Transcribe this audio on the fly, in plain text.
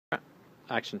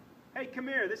Action. Hey, come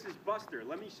here, this is Buster.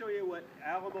 Let me show you what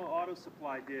Alamo Auto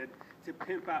Supply did to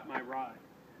pimp out my ride.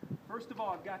 First of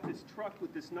all, I've got this truck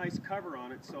with this nice cover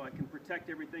on it so I can protect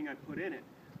everything I put in it.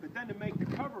 But then to make the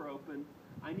cover open,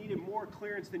 I needed more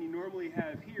clearance than you normally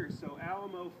have here, so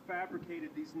Alamo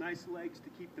fabricated these nice legs to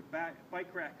keep the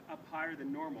bike rack up higher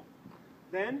than normal.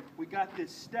 Then we got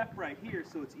this step right here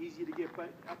so it's easy to get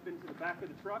up into the back of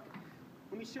the truck.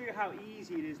 Let me show you how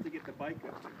easy it is to get the bike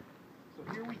up.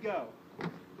 So here we go.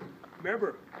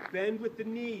 Remember, bend with the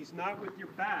knees, not with your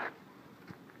back.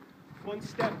 One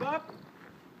step up.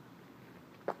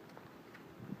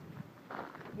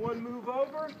 One move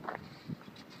over.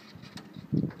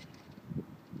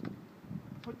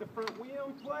 Put the front wheel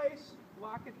in place.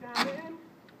 Lock it down in.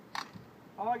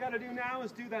 All I got to do now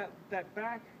is do that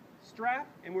back strap,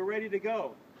 and we're ready to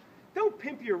go. Don't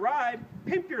pimp your ride,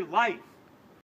 pimp your life.